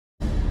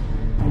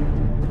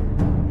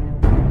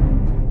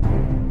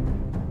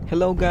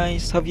Hello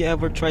guys, have you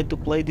ever tried to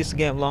play this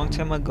game long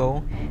time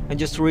ago and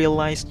just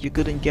realized you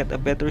couldn't get a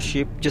better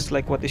ship just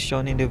like what is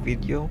shown in the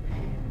video?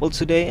 Well,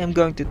 today I'm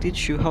going to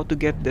teach you how to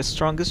get the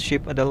strongest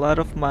ship and a lot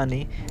of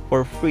money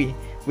for free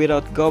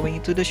without going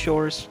into the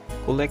shores,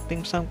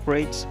 collecting some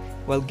crates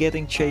while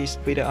getting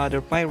chased by the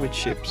other pirate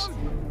ships.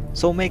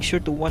 So make sure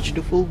to watch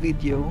the full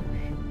video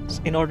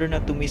in order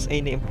not to miss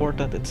any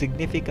important and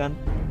significant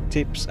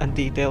tips and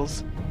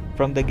details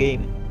from the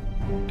game.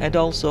 And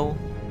also,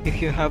 if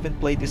you haven't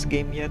played this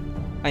game yet,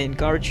 I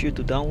encourage you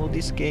to download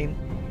this game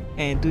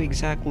and do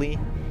exactly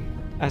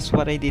as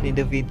what I did in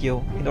the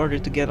video in order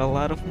to get a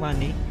lot of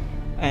money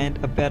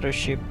and a better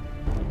ship.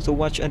 So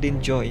watch and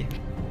enjoy.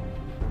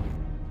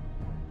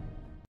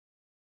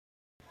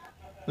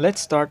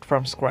 Let's start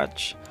from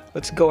scratch.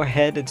 Let's go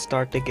ahead and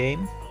start the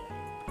game.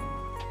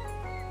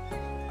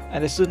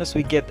 And as soon as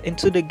we get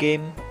into the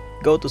game,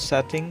 go to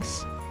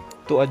settings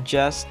to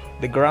adjust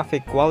the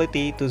graphic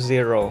quality to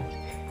 0.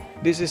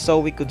 This is so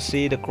we could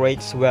see the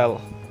crates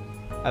well,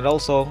 and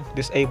also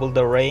disable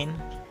the rain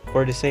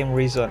for the same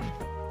reason.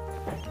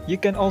 You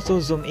can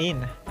also zoom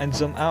in and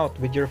zoom out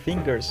with your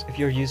fingers. If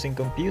you're using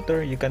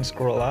computer, you can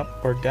scroll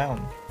up or down.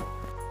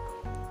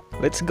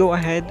 Let's go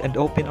ahead and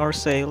open our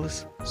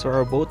sails so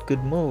our boat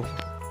could move.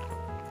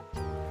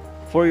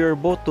 For your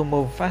boat to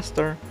move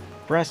faster,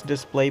 press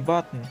this play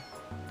button.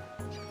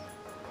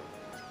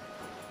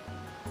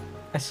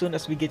 As soon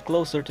as we get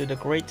closer to the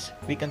crates,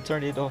 we can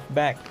turn it off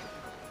back.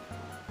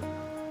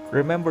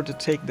 Remember to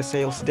take the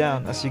sails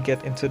down as you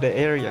get into the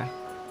area.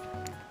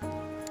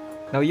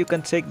 Now you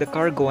can take the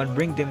cargo and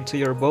bring them to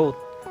your boat,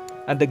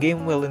 and the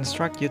game will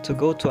instruct you to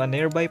go to a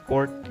nearby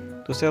port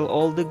to sell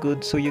all the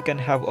goods so you can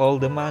have all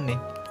the money.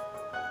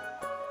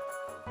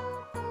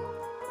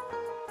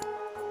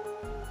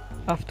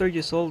 After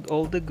you sold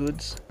all the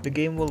goods, the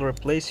game will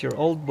replace your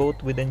old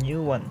boat with a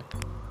new one.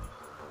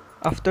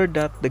 After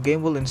that, the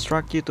game will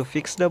instruct you to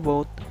fix the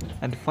boat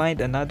and find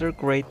another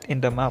crate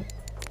in the map.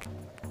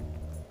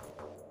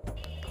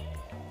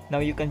 Now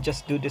you can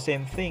just do the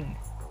same thing.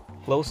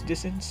 Close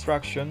these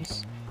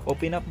instructions,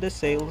 open up the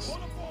sails,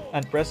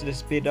 and press the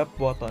speed up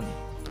button.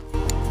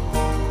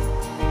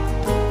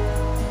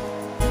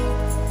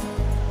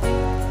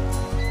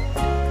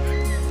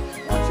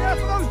 Watch out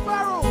for those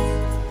barrels!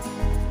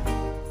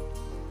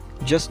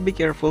 Just be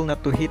careful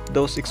not to hit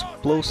those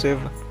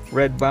explosive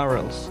red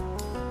barrels.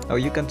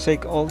 Now you can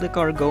take all the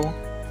cargo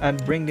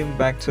and bring them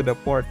back to the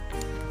port.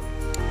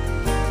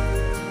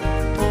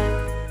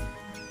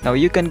 Now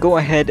you can go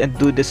ahead and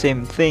do the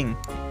same thing.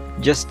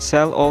 Just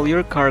sell all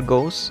your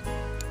cargoes,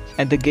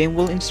 and the game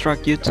will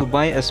instruct you to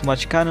buy as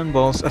much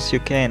cannonballs as you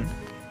can.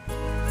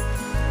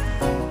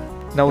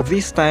 Now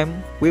this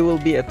time, we will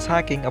be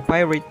attacking a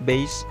pirate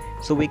base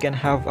so we can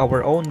have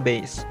our own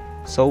base.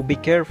 So be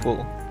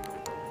careful.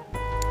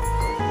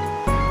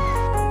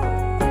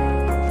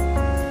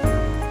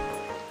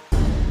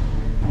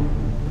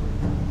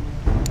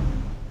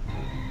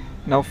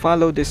 Now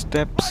follow the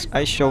steps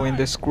I show in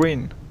the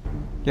screen.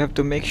 You have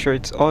to make sure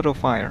it's auto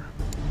fire.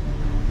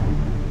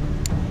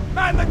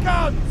 Man the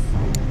guns!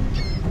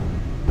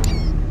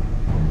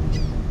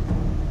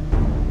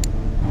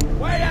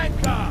 Weigh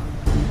anchor!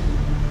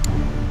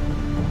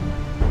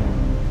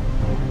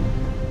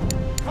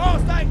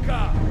 Cast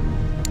anchor!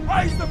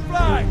 Raise the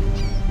flag!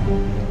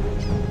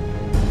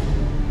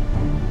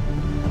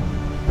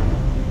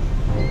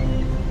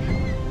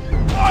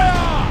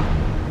 Fire!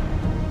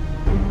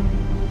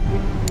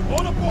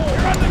 All aboard!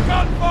 You're under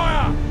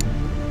gunfire!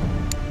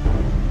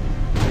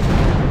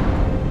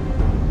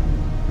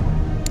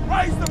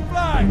 Raise the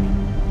flag!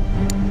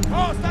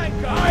 Cast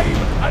anchor! Aim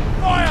and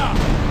fire!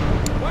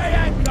 Weigh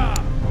anchor!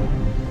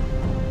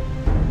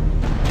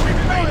 We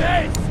mean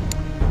this!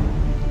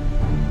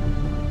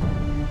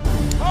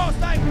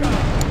 Cast anchor!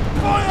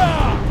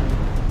 Fire!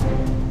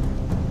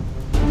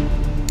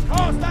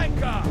 Cast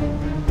anchor!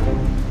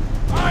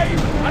 Aim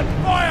and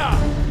fire!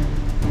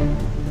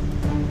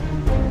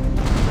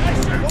 They're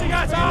shooting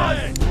at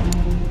us!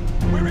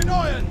 We're in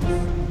irons!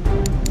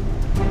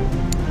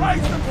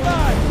 Raise the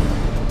flag!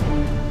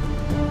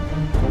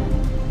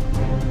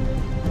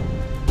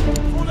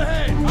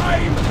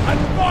 Aim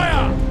and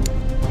fire!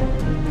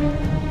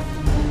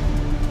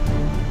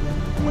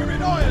 We're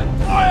in iron!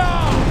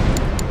 Fire!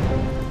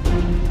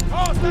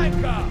 Cast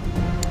anchor!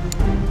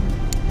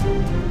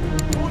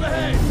 All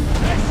ahead!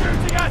 They're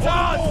shooting at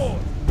us!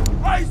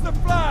 Raise the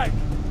flag!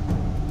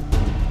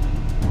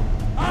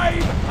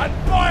 Aim and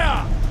fire!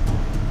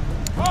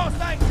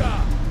 Cast anchor!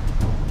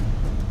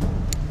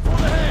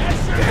 All ahead! They're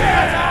shooting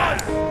at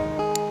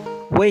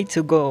us! Way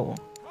to go!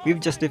 We've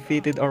just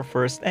defeated our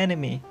first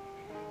enemy.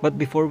 But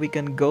before we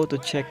can go to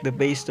check the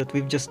base that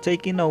we've just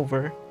taken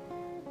over,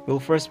 we'll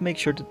first make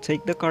sure to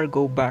take the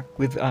cargo back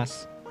with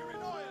us.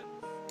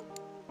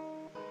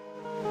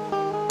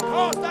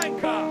 Cast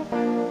anchor!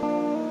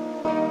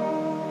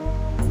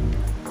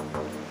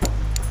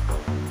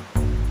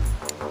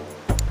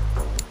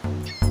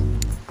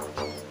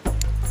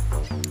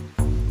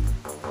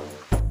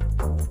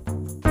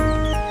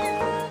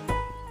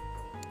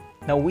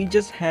 Now we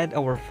just had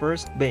our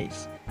first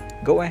base.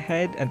 Go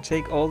ahead and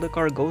take all the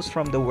cargoes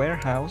from the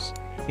warehouse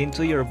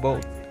into your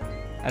boat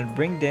and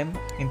bring them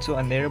into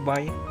a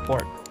nearby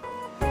port.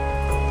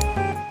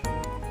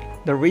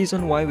 The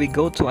reason why we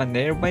go to a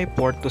nearby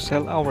port to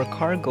sell our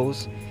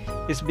cargoes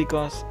is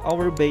because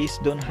our base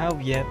don't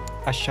have yet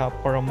a shop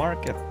or a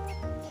market.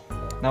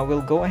 Now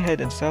we'll go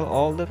ahead and sell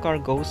all the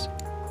cargoes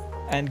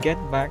and get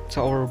back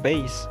to our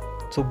base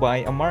to buy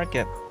a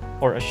market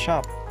or a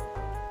shop.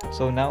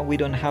 So now we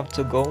don't have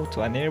to go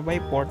to a nearby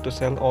port to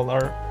sell all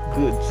our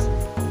goods.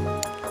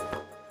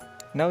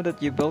 Now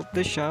that you built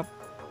the shop,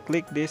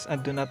 click this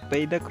and do not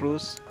pay the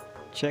cruise.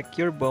 Check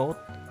your boat.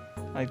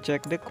 I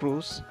check the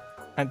cruise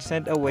and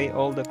send away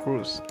all the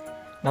cruise.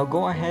 Now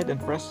go ahead and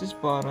press this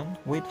button,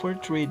 wait for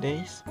 3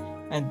 days,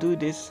 and do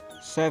this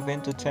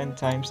 7 to 10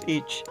 times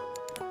each.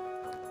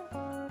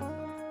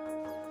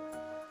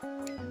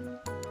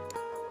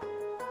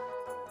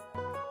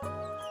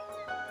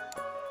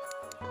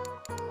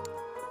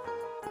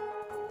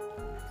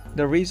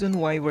 The reason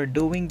why we're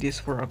doing this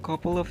for a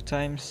couple of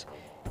times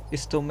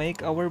is to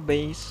make our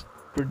base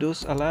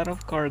produce a lot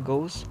of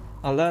cargoes,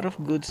 a lot of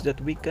goods that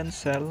we can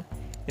sell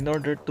in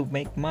order to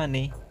make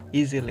money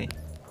easily.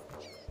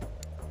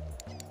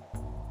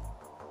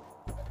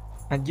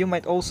 And you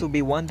might also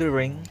be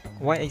wondering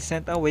why I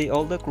sent away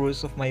all the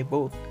crews of my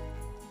boat.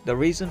 The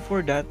reason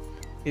for that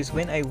is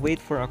when I wait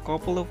for a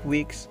couple of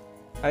weeks,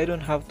 I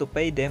don't have to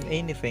pay them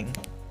anything.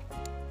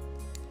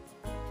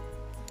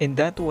 In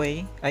that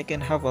way, I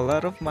can have a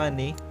lot of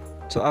money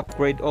to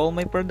upgrade all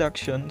my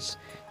productions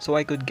so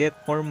I could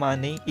get more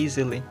money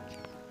easily.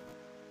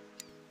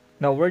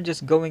 Now we're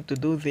just going to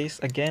do this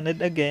again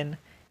and again,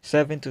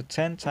 7 to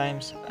 10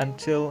 times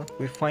until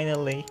we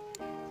finally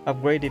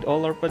upgraded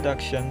all our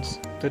productions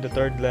to the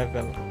 3rd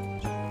level.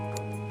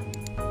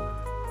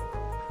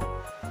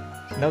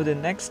 Now the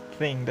next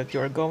thing that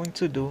you are going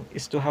to do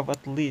is to have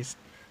at least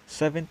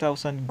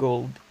 7,000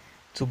 gold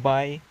to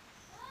buy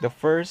the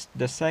 1st,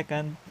 the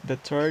 2nd, the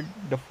 3rd,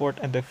 the 4th,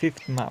 and the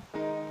 5th map.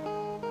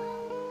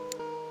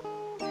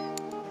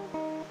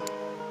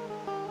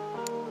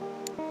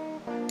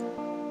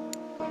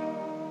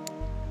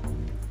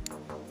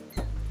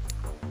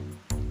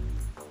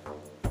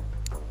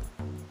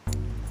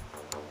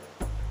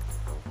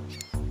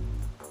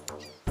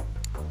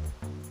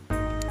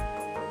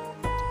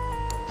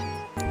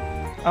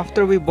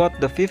 After we bought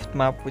the 5th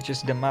map, which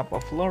is the map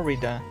of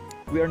Florida,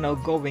 we are now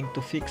going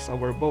to fix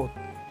our boat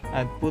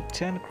and put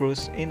 10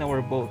 crews in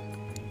our boat.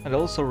 And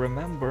also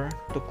remember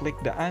to click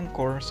the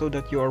anchor so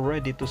that you are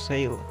ready to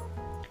sail.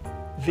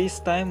 This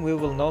time we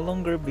will no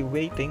longer be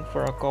waiting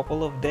for a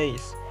couple of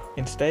days.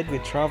 Instead, we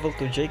travel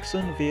to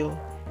Jacksonville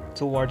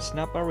towards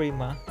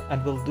Naparima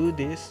and will do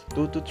this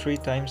 2 to 3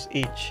 times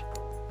each.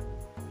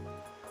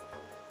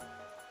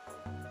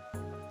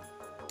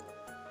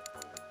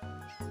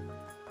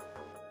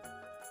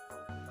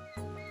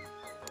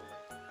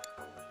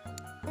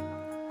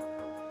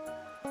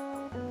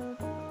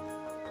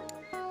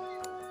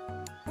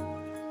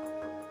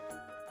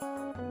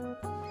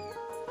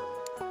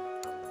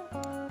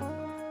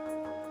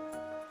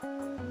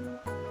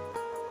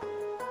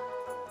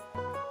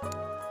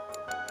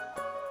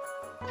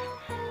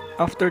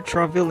 After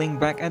traveling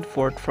back and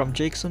forth from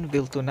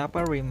Jacksonville to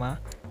Naparima,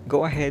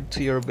 go ahead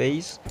to your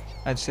base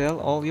and sell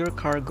all your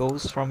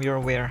cargoes from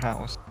your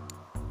warehouse.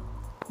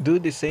 Do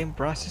the same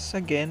process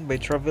again by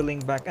traveling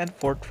back and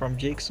forth from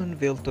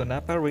Jacksonville to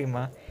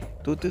Naparima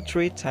 2 to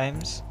 3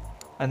 times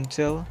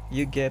until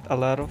you get a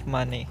lot of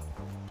money.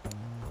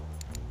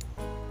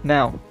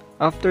 Now,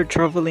 after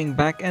traveling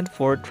back and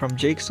forth from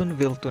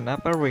Jacksonville to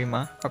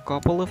Naparima a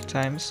couple of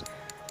times,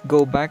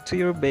 go back to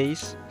your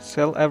base,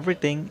 sell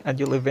everything, and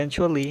you'll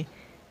eventually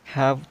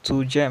have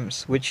 2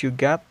 gems which you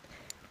get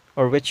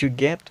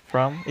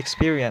from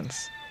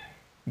experience.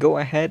 Go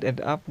ahead and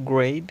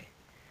upgrade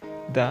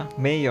the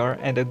mayor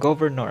and the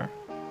governor.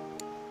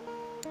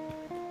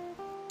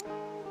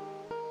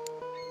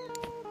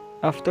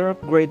 After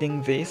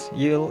upgrading this,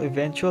 you'll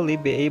eventually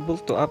be able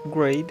to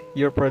upgrade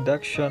your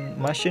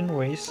production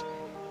machineries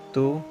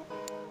to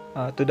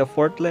the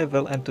 4th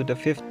level and to the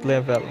 5th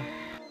level.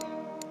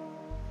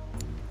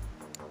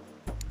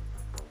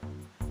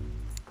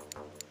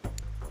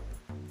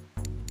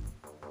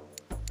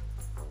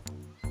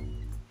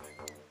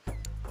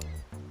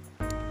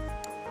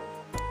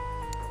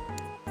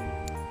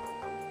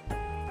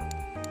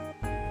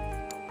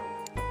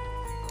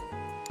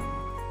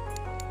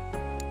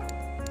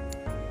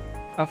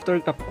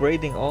 After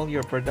upgrading all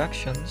your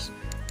productions,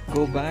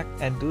 go back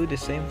and do the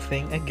same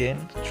thing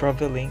again,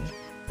 traveling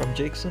from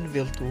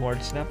Jacksonville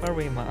towards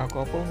Naparima a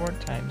couple more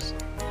times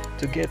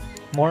to get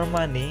more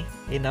money,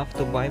 enough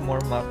to buy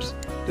more maps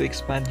to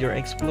expand your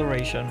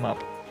exploration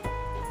map.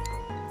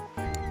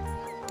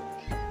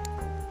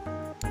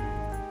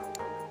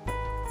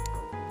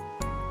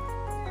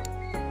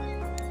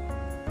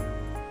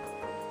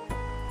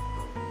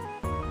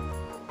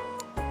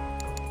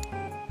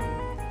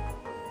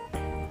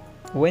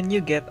 When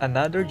you get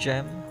another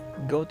gem,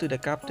 go to the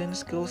Captain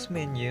Skills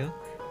menu,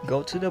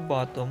 go to the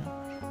bottom,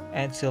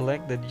 and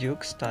select the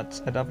Duke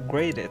Stats and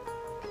upgrade it.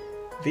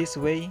 This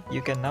way,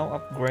 you can now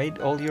upgrade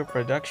all your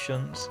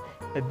productions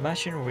and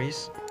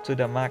machineries to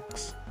the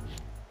max.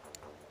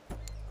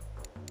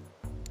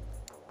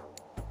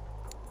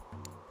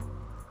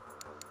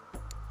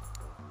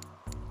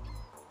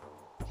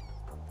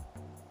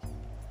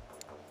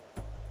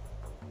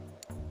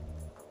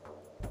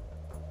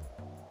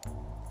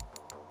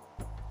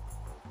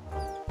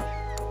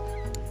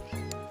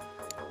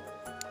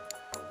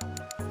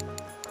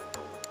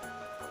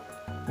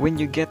 When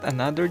you get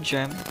another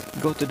gem,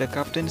 go to the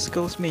Captain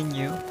Skills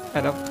menu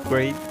and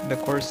upgrade the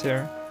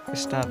Corsair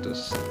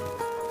status.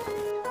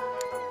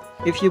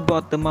 If you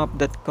bought the map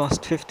that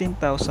cost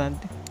 15,000,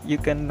 you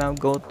can now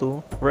go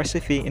to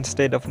Recife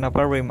instead of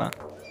Naparima.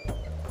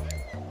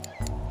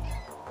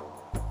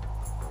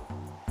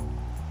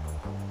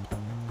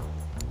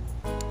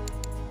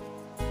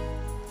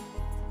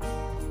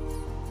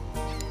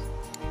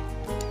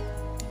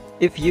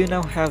 If you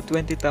now have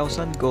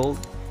 20,000 gold,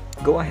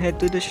 go ahead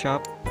to the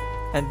shop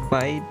and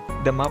buy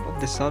the map of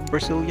the South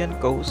Brazilian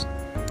coast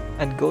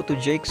and go to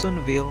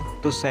Jacksonville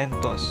to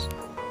Santos.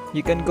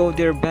 You can go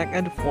there back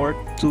and forth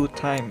 2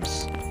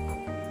 times.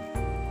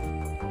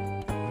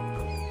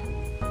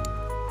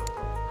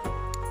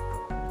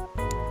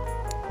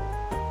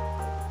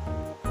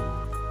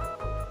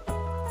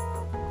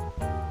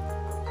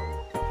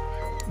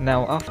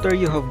 Now after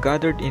you have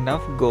gathered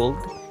enough gold,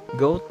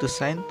 go to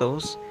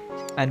Santos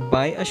and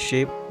buy a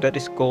ship that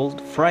is called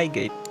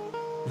Frigate.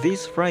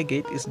 This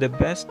frigate is the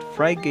best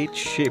frigate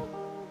ship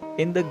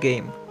in the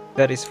game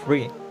that is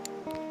free.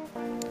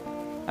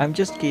 I'm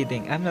just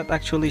kidding, I'm not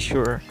actually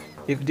sure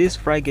if this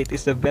frigate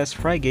is the best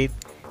frigate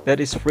that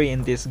is free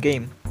in this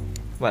game.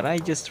 But I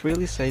just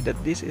really say that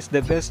this is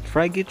the best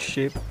frigate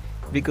ship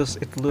because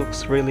it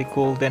looks really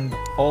cool than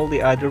all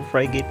the other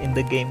frigate in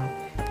the game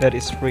that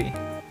is free.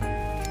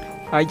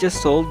 I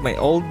just sold my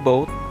old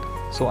boat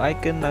so I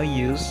can now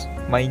use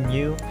my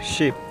new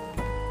ship.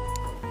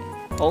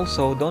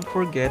 Also, don't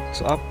forget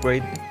to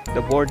upgrade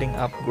the boarding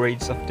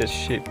upgrades of the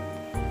ship.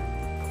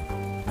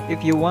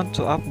 If you want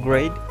to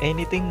upgrade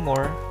anything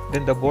more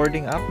than the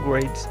boarding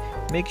upgrades,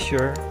 make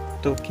sure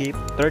to keep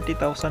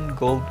 30,000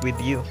 gold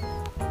with you.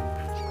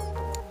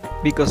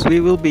 Because we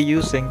will be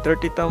using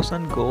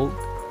 30,000 gold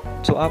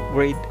to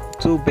upgrade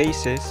 2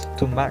 bases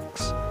to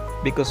max.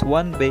 Because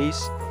one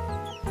base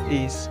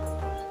is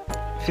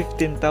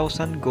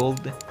 15,000 gold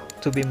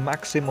to be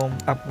maximum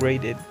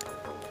upgraded.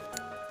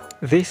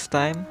 This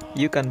time,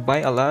 you can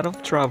buy a lot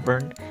of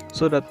Travern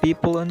so that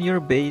people on your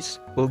base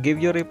will give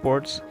you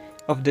reports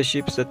of the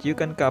ships that you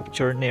can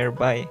capture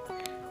nearby.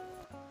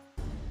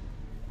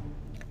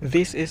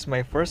 This is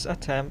my first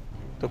attempt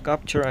to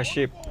capture a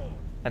ship.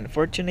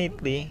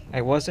 Unfortunately,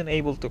 I wasn't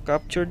able to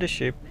capture the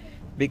ship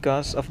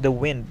because of the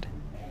wind.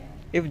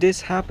 If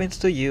this happens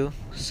to you,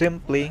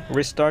 simply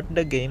restart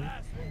the game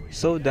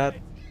so that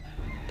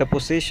the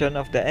position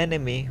of the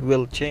enemy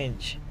will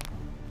change.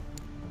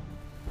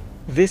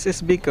 This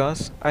is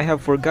because I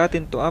have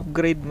forgotten to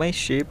upgrade my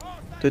ship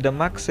to the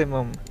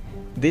maximum.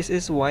 This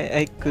is why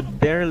I could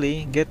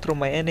barely get through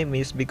my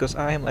enemies because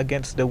I am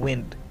against the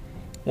wind.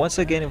 Once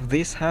again, if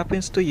this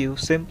happens to you,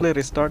 simply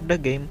restart the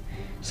game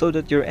so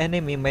that your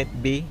enemy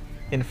might be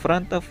in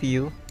front of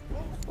you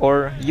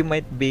or you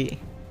might be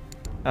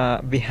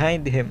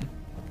behind him.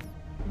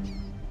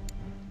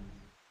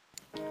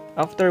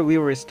 After we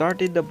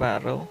restarted the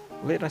battle,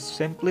 let us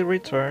simply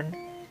return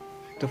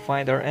to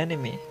find our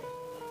enemy.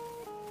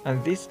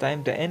 And this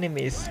time the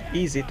enemy is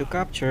easy to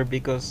capture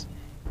because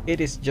it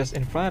is just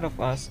in front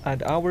of us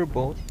and our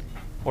boat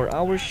or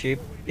our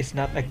ship is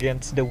not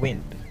against the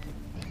wind.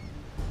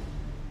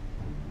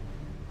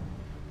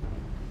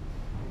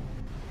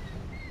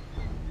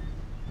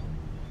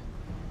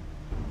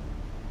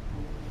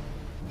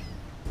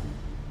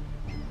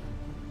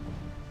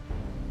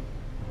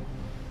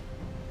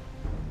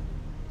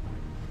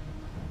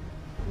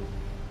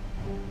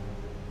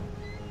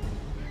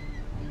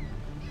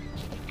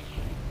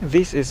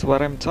 This is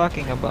what I'm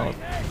talking about.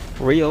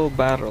 Real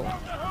battle.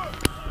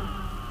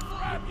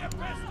 Grab your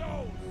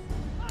pistols!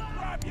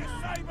 Grab your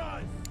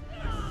sabers!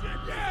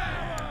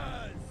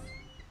 Yes!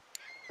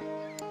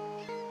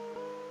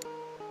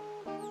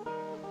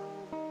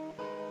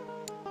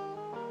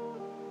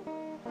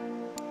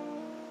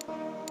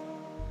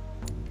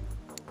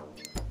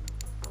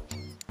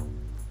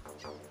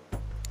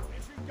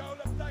 Mission goal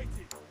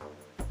updated.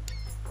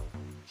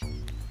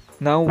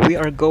 Now we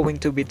are going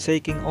to be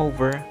taking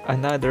over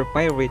another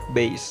pirate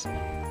base,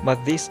 but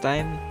this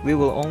time we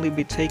will only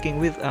be taking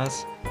with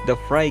us the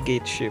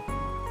frigate ship.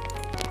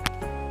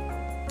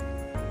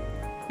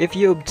 If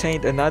you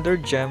obtained another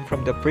gem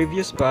from the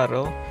previous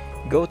battle,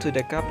 go to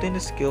the Captain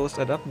skills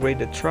and upgrade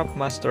the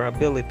Trapmaster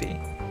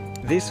ability.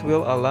 This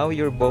will allow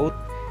your boat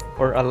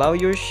or allow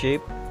your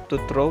ship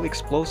to throw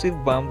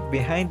explosive bomb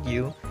behind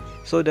you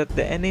so that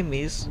the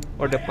enemies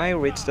or the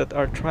pirates that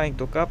are trying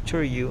to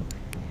capture you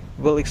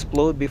will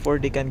explode before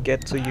they can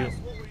get to you.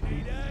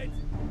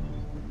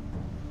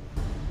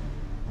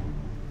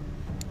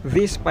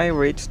 These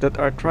pirates that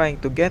are trying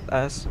to get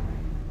us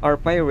are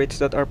pirates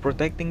that are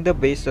protecting the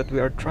base that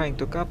we are trying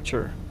to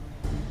capture.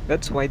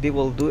 That's why they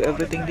will do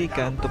everything they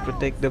can to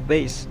protect the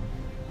base.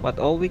 But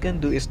all we can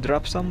do is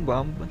drop some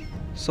bomb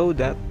so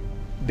that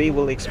they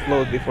will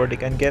explode before they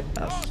can get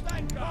us. Cast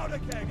anchor.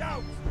 Powder keg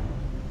out.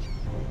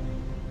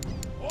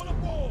 All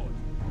aboard.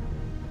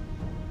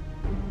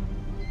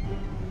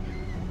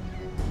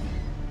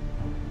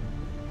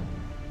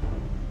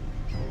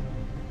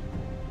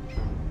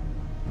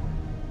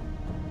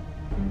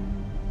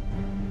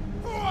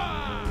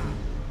 Hooah!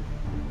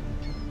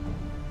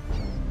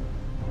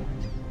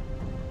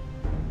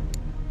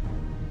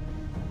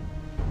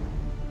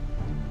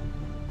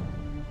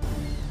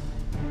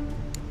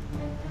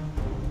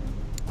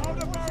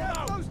 Powder barrel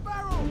out. Those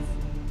barrels.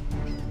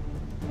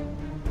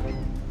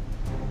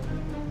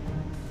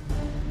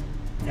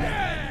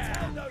 Yeah!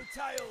 Tell no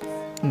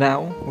tales.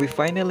 Now, we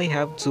finally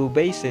have 2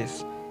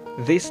 bases.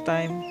 This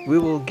time, we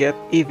will get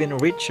even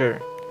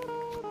richer.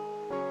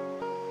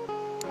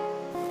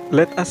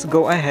 Let us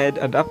go ahead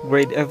and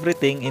upgrade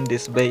everything in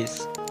this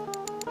base,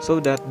 so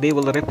that they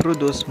will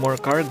reproduce more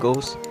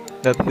cargoes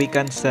that we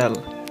can sell.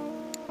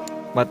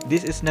 But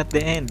this is not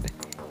the end.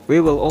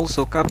 We will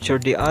also capture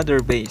the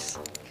other base.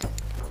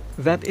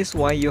 That is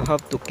why you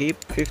have to keep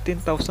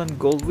 15,000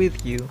 gold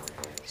with you,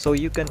 so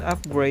you can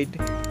upgrade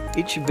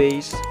each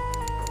base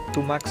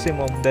to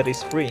maximum that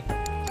is free.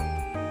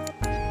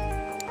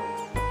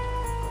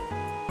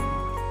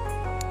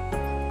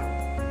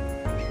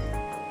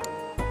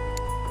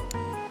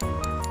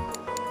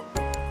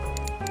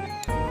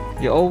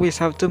 You always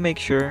have to make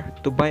sure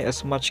to buy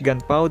as much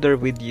gunpowder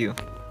with you.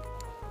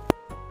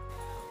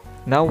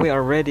 Now we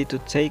are ready to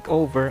take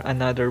over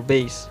another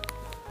base.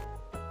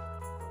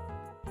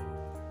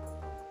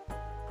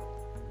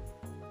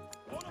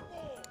 All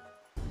aboard.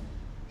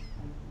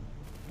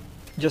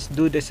 Just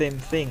do the same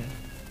thing.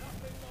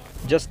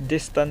 Just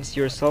distance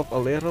yourself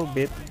a little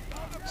bit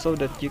so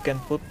that you can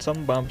put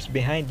some bombs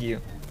behind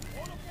you.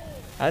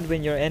 And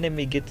when your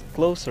enemy gets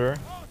closer,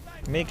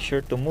 make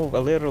sure to move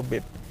a little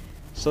bit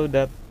so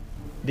that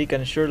they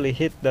can surely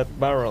hit that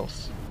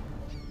barrels.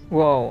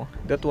 Wow,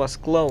 that was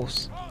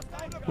close.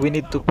 We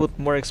need to put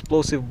more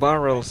explosive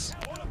barrels.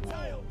 All up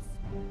sails.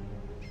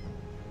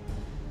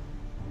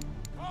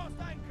 Cast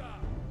anchor.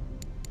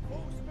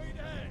 Full speed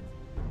ahead.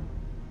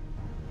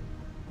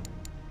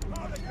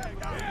 Powder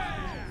keg out.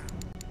 Yeah!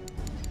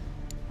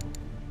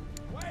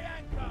 Weigh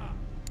anchor.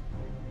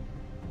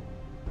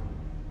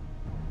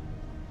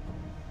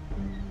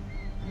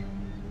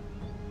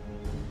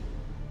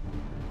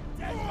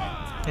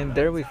 Hooah! And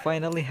there we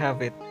finally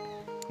have it.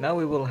 Now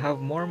we will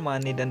have more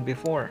money than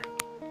before.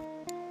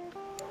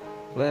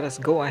 Let us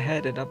go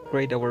ahead and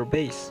upgrade our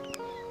base.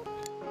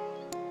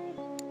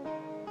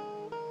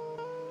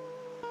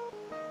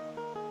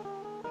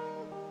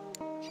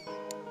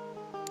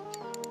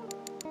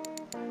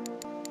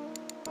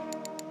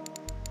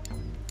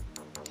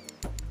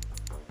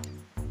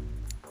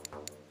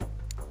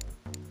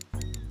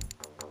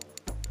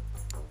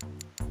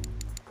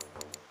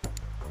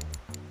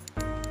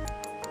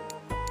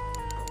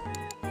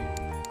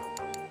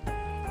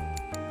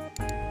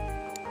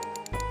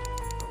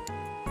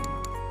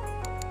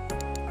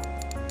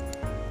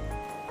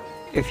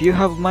 If you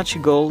have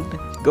much gold,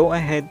 go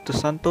ahead to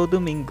Santo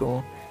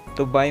Domingo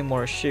to buy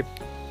more ship.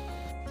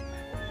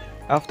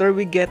 After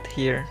we get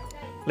here,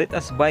 let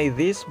us buy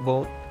this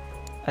boat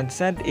and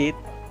send it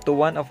to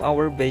one of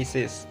our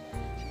bases.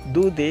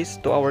 Do this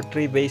to our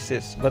 3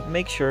 bases, but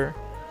make sure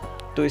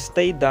to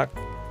stay docked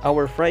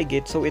our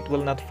frigate so it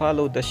will not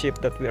follow the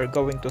ship that we are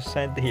going to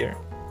send here.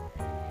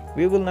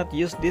 We will not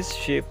use this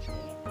ship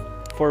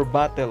for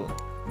battle,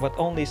 but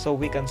only so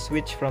we can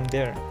switch from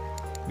there.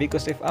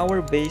 Because if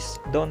our base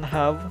don't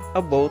have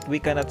a boat, we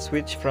cannot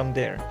switch from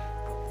there.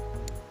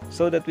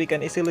 So that we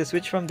can easily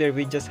switch from there,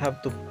 we just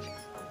have to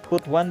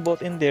put one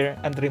boat in there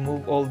and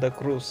remove all the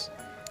crews,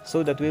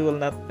 so that we will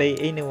not pay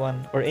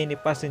anyone or any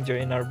passenger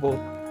in our boat.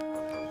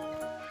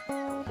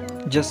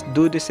 Just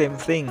do the same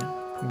thing.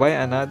 Buy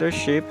another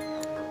ship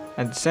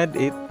and send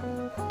it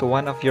to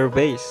one of your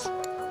base,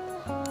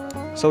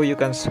 so you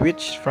can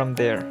switch from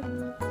there.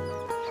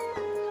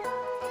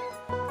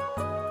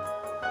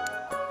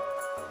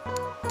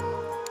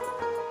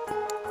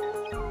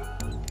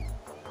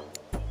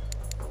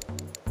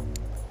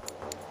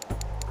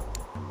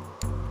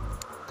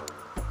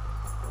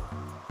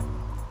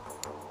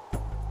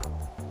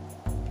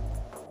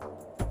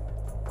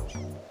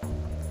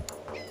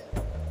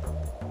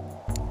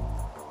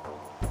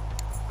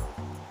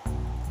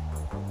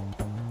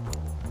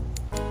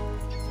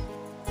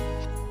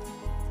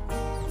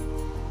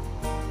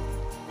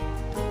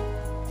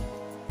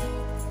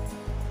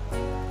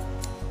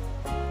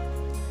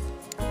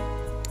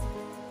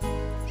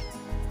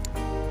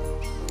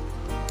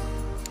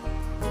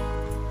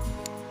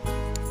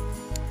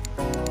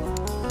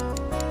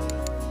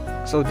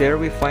 So there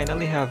we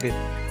finally have it.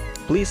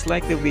 Please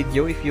like the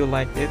video if you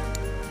liked it,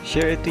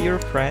 share it to your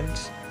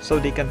friends so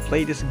they can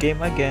play this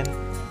game again,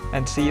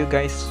 and see you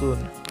guys soon.